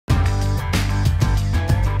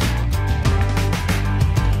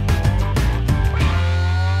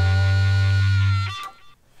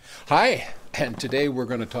Hi, and today we're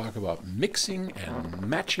going to talk about mixing and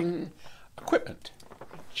matching equipment.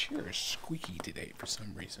 My chair is squeaky today for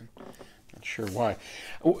some reason. Not sure why.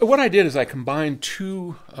 What I did is I combined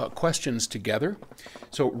two questions together.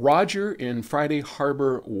 So Roger in Friday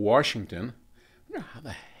Harbor, Washington. I wonder how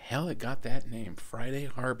the hell it got that name, Friday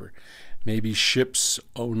Harbor. Maybe ships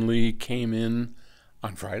only came in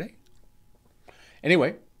on Friday?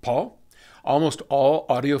 Anyway, Paul. Almost all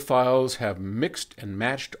audiophiles have mixed and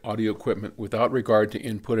matched audio equipment without regard to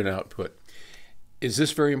input and output. Is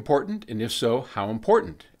this very important? And if so, how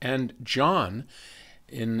important? And John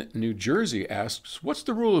in New Jersey asks, what's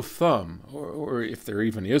the rule of thumb, or if there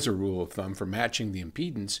even is a rule of thumb, for matching the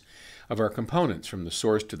impedance of our components from the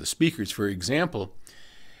source to the speakers? For example,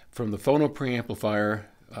 from the phono preamplifier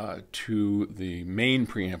to the main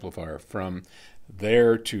preamplifier, from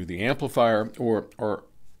there to the amplifier, or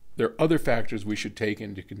there are other factors we should take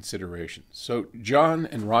into consideration. So John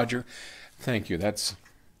and Roger, thank you. That's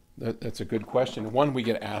a good question. One we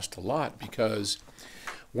get asked a lot because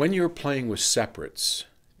when you're playing with separates,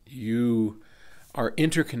 you are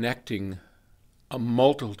interconnecting a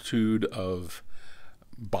multitude of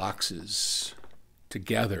boxes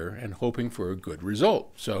together and hoping for a good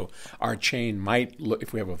result. So our chain might look,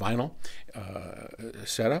 if we have a vinyl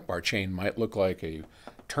setup, our chain might look like a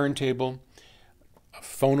turntable, a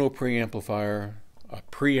phono preamplifier, a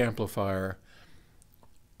preamplifier,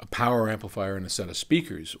 a power amplifier, and a set of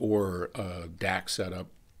speakers, or a DAC setup.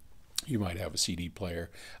 You might have a CD player,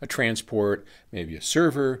 a transport, maybe a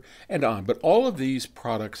server, and on. But all of these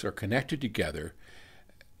products are connected together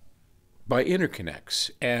by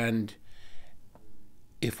interconnects. And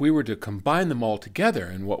if we were to combine them all together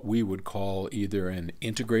in what we would call either an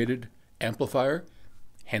integrated amplifier,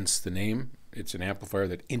 hence the name, it's an amplifier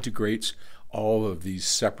that integrates all of these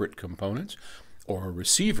separate components, or a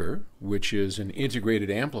receiver, which is an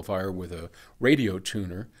integrated amplifier with a radio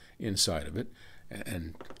tuner inside of it.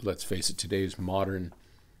 And let's face it, today's modern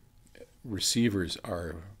receivers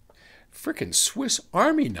are frickin' Swiss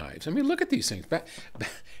Army knives. I mean, look at these things.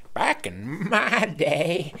 Back in my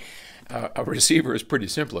day, a receiver is pretty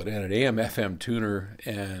simple. It had an AM/FM tuner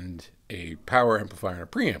and a power amplifier and a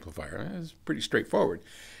preamplifier. It's pretty straightforward.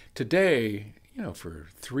 Today, for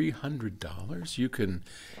 $300, you can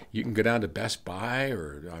go down to Best Buy,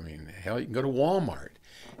 or I mean, hell, you can go to Walmart,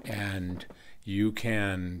 and you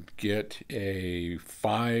can get a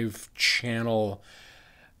 5-channel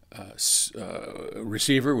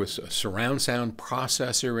receiver with a surround sound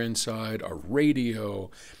processor inside, a radio,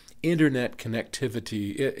 internet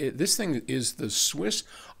connectivity. This thing is the Swiss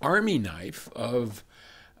Army knife of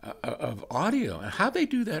audio. And how they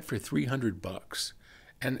do that for $300?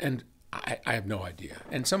 And I have no idea.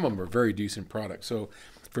 And some of them are very decent products. So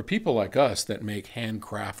for people like us that make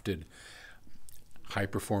handcrafted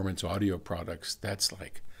high-performance audio products, that's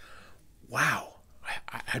like, wow.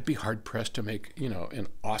 I'd be hard-pressed to make, an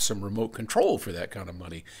awesome remote control for that kind of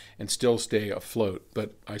money and still stay afloat.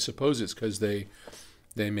 But I suppose it's because they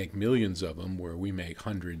make millions of them, where we make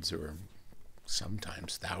hundreds or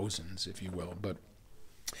sometimes thousands, if you will. But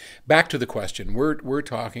back to the question. We're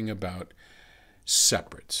talking about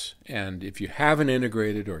separates. And if you have an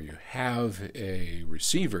integrated or you have a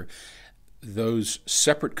receiver, those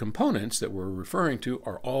separate components that we're referring to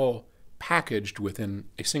are all packaged within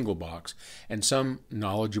a single box, and some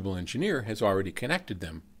knowledgeable engineer has already connected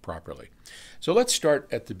them properly. So let's start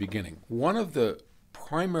at the beginning. One of the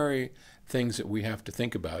primary things that we have to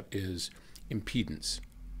think about is impedance.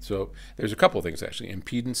 So there's a couple of things, actually,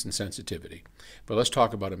 impedance and sensitivity. But let's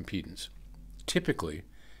talk about impedance. Typically,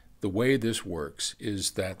 the way this works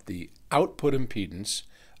is that the output impedance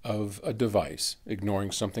of a device,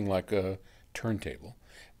 ignoring something like a turntable,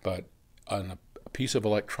 but on a piece of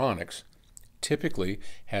electronics, typically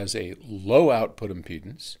has a low output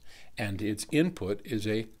impedance, and its input is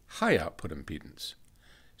a high output impedance.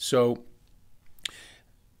 So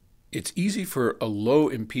it's easy for a low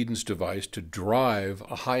impedance device to drive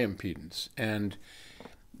a high impedance. And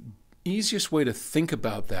easiest way to think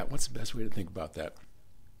about that, what's the best way to think about that?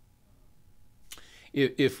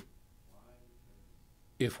 If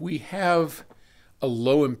we have a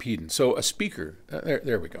low impedance, so a speaker,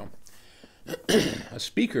 there we go. A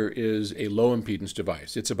speaker is a low impedance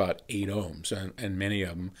device. It's about 8 ohms, and many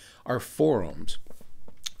of them are 4 ohms.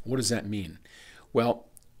 What does that mean? Well,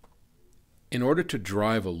 in order to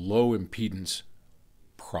drive a low impedance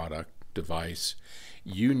product, device,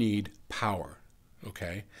 you need power.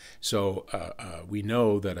 Okay, so we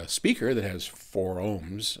know that a speaker that has 4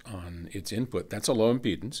 ohms on its input, that's a low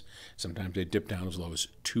impedance. Sometimes they dip down as low as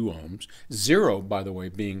 2 ohms. 0, by the way,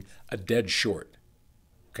 being a dead short.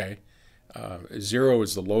 Okay, 0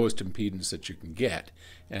 is the lowest impedance that you can get,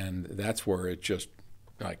 and that's where it just,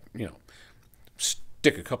 like,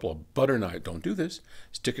 stick a couple of butter knives. Don't do this.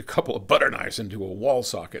 Stick a couple of butter knives into a wall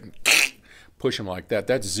socket and push them like that.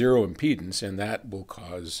 That's 0 impedance, and that will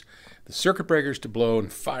cause the circuit breakers to blow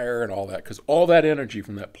and fire and all that, because all that energy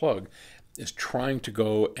from that plug is trying to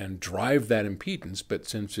go and drive that impedance, but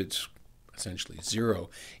since it's essentially 0,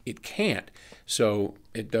 it can't. So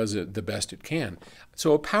it does it the best it can.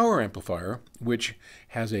 So a power amplifier, which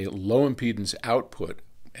has a low impedance output,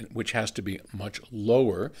 which has to be much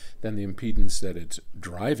lower than the impedance that it's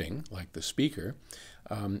driving, like the speaker,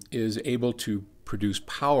 is able to produce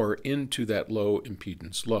power into that low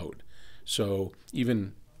impedance load. So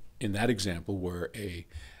even in that example where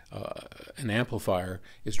an amplifier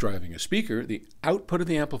is driving a speaker, the output of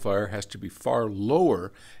the amplifier has to be far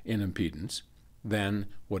lower in impedance than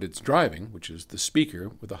what it's driving, which is the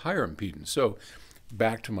speaker with a higher impedance. So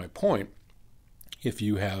back to my point, if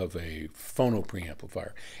you have a phono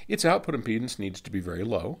preamplifier, its output impedance needs to be very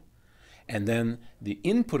low, and then the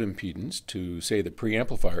input impedance to, say, the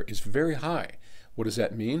preamplifier is very high. What does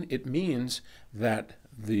that mean? It means that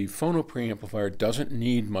the phono preamplifier doesn't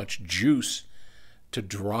need much juice to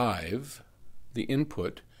drive the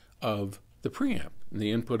input of the preamp. And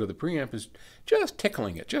the input of the preamp is just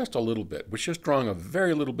tickling it just a little bit, which is just drawing a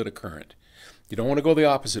very little bit of current. You don't want to go the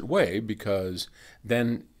opposite way, because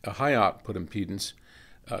then a high output impedance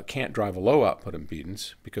can't drive a low output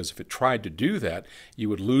impedance, because if it tried to do that, you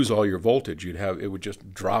would lose all your voltage. It would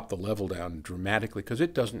just drop the level down dramatically, because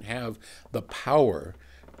it doesn't have the power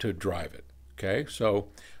to drive it. Okay, so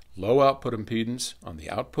low output impedance on the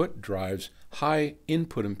output drives high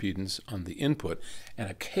input impedance on the input, and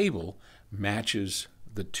a cable matches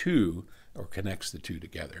the two or connects the two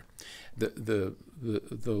together. The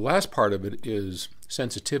last part of it is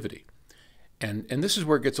sensitivity. And this is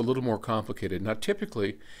where it gets a little more complicated. Now,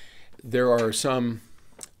 typically, there are some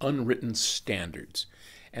unwritten standards.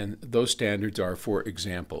 And those standards are, for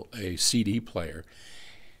example, a CD player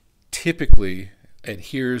typically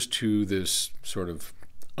adheres to this sort of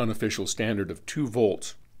unofficial standard of 2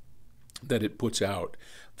 volts that it puts out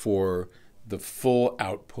for the full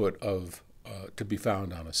output of to be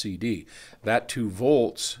found on a CD. That 2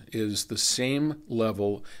 volts is the same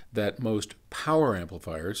level that most power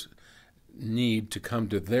amplifiers need to come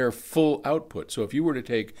to their full output. So if you were to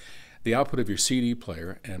take the output of your CD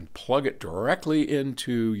player and plug it directly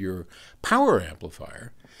into your power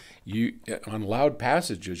amplifier, on loud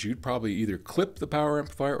passages, you'd probably either clip the power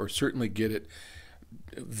amplifier or certainly get it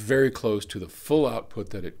very close to the full output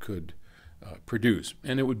that it could produce.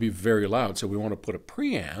 And it would be very loud. So we want to put a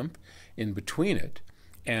preamp in between it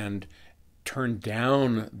and turn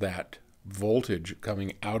down that voltage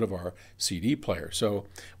coming out of our CD player. So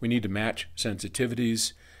we need to match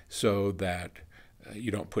sensitivities so that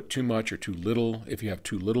you don't put too much or too little. If you have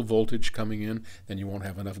too little voltage coming in, then you won't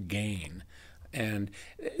have enough gain. And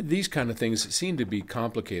these kind of things seem to be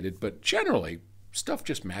complicated, but generally stuff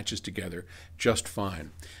just matches together just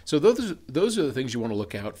fine. So those are the things you want to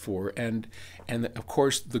look out for. And of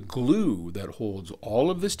course, the glue that holds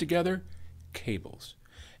all of this together, cables.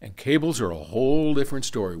 And cables are a whole different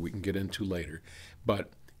story we can get into later.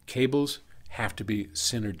 But cables have to be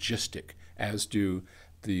synergistic, as do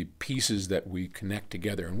the pieces that we connect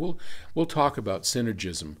together. And we'll talk about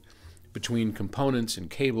synergism between components and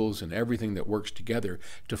cables and everything that works together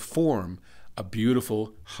to form a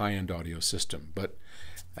beautiful high-end audio system. But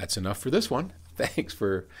that's enough for this one. Thanks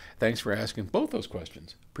for asking both those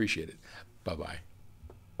questions. Appreciate it. Bye-bye.